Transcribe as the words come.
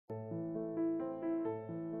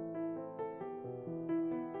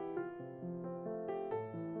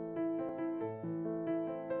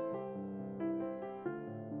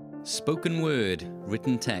Spoken word,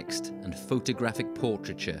 written text, and photographic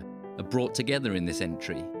portraiture are brought together in this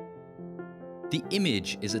entry. The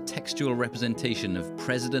image is a textual representation of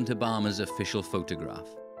President Obama's official photograph.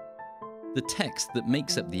 The text that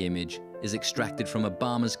makes up the image is extracted from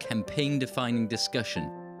Obama's campaign-defining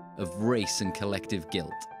discussion of race and collective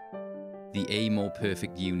guilt, the A More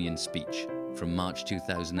Perfect Union speech from March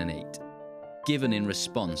 2008, given in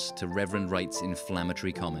response to Reverend Wright's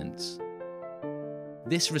inflammatory comments.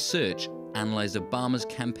 This research analysed Obama's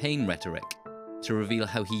campaign rhetoric to reveal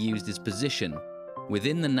how he used his position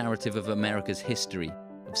within the narrative of America's history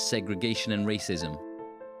of segregation and racism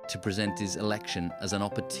to present his election as an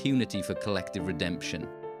opportunity for collective redemption.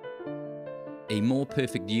 A More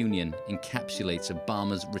Perfect Union encapsulates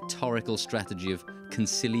Obama's rhetorical strategy of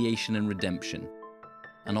conciliation and redemption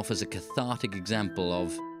and offers a cathartic example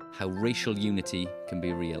of how racial unity can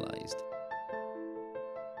be realised.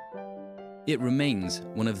 It remains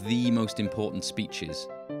one of the most important speeches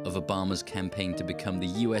of Obama's campaign to become the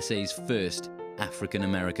USA's first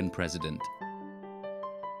African-American president.